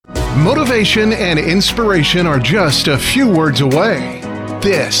Motivation and inspiration are just a few words away.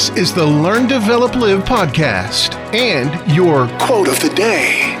 This is the Learn, Develop, Live podcast and your quote of the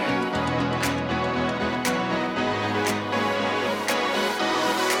day.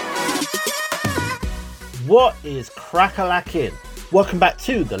 What is crack-a-lacking? Welcome back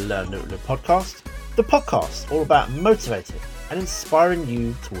to the Learn, Develop, Live podcast, the podcast all about motivating and inspiring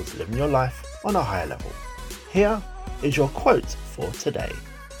you towards living your life on a higher level. Here is your quote for today.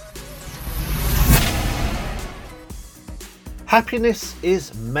 Happiness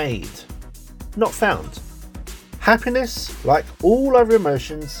is made, not found. Happiness, like all other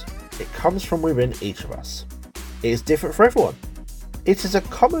emotions, it comes from within each of us. It is different for everyone. It is a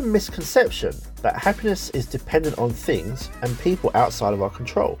common misconception that happiness is dependent on things and people outside of our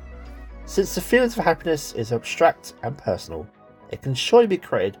control. Since the feelings of happiness is abstract and personal, it can surely be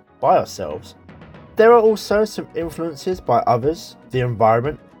created by ourselves. There are also some influences by others, the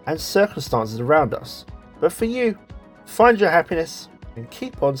environment, and circumstances around us. But for you, find your happiness and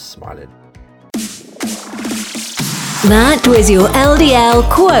keep on smiling. That was your LDL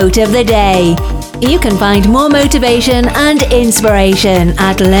quote of the day. You can find more motivation and inspiration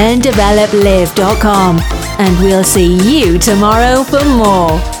at learndeveloplive.com. And we'll see you tomorrow for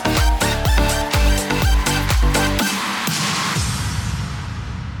more.